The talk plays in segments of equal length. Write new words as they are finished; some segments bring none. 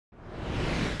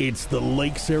It's the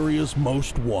Lakes area's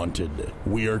most wanted.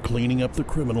 We are cleaning up the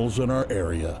criminals in our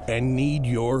area and need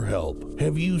your help.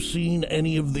 Have you seen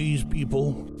any of these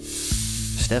people?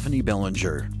 Stephanie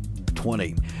Bellinger,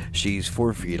 20. She's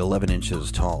 4 feet 11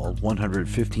 inches tall,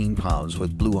 115 pounds,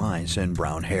 with blue eyes and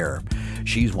brown hair.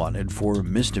 She's wanted for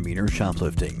misdemeanor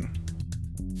shoplifting.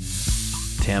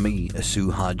 Tammy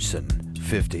Sue Hodgson,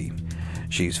 50.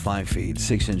 She's 5 feet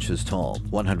 6 inches tall,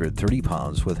 130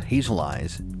 pounds, with hazel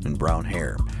eyes and brown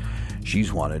hair.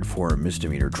 She's wanted for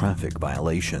misdemeanor traffic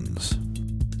violations.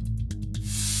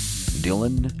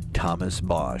 Dylan Thomas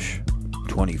Bosch,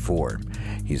 24.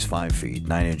 He's 5 feet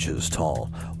 9 inches tall,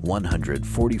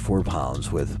 144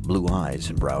 pounds, with blue eyes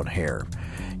and brown hair.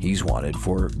 He's wanted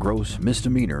for gross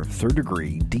misdemeanor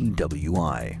third-degree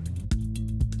DWI.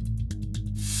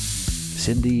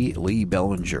 Cindy Lee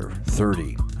Bellinger,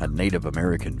 30, a Native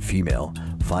American female,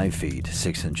 5 feet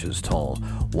 6 inches tall,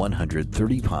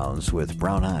 130 pounds, with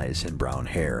brown eyes and brown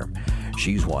hair.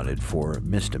 She's wanted for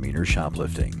misdemeanor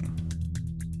shoplifting.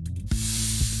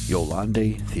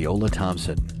 Yolande Theola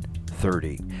Thompson,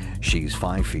 30. She's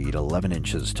 5 feet 11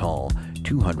 inches tall,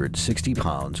 260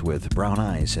 pounds, with brown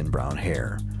eyes and brown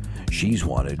hair. She's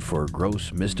wanted for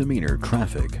gross misdemeanor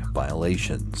traffic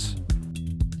violations.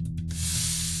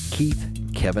 Keith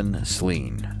Kevin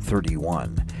Sleen,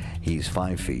 31. He's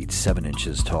 5 feet 7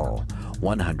 inches tall,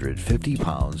 150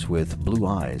 pounds, with blue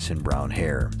eyes and brown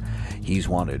hair. He's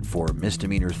wanted for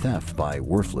misdemeanor theft by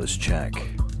worthless check.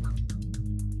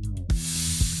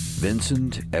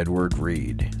 Vincent Edward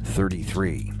Reed,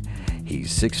 33.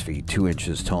 He's 6 feet 2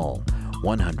 inches tall,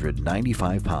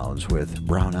 195 pounds, with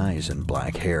brown eyes and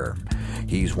black hair.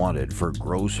 He's wanted for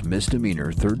gross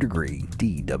misdemeanor third-degree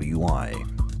DWI.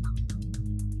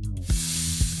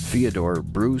 Theodore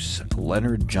Bruce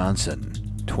Leonard Johnson,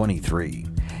 23.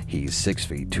 He's 6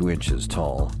 feet 2 inches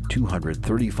tall,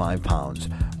 235 pounds,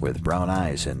 with brown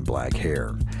eyes and black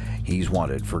hair. He's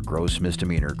wanted for gross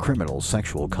misdemeanor criminal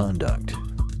sexual conduct.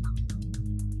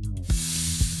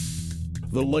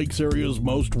 The Lakes area's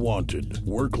most wanted.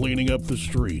 We're cleaning up the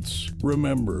streets.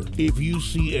 Remember, if you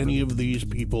see any of these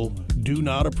people, do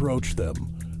not approach them.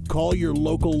 Call your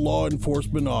local law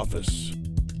enforcement office.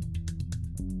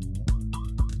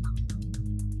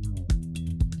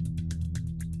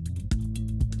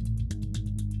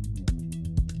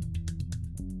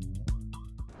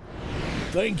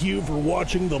 Thank you for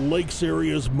watching the Lakes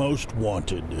area's most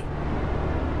wanted.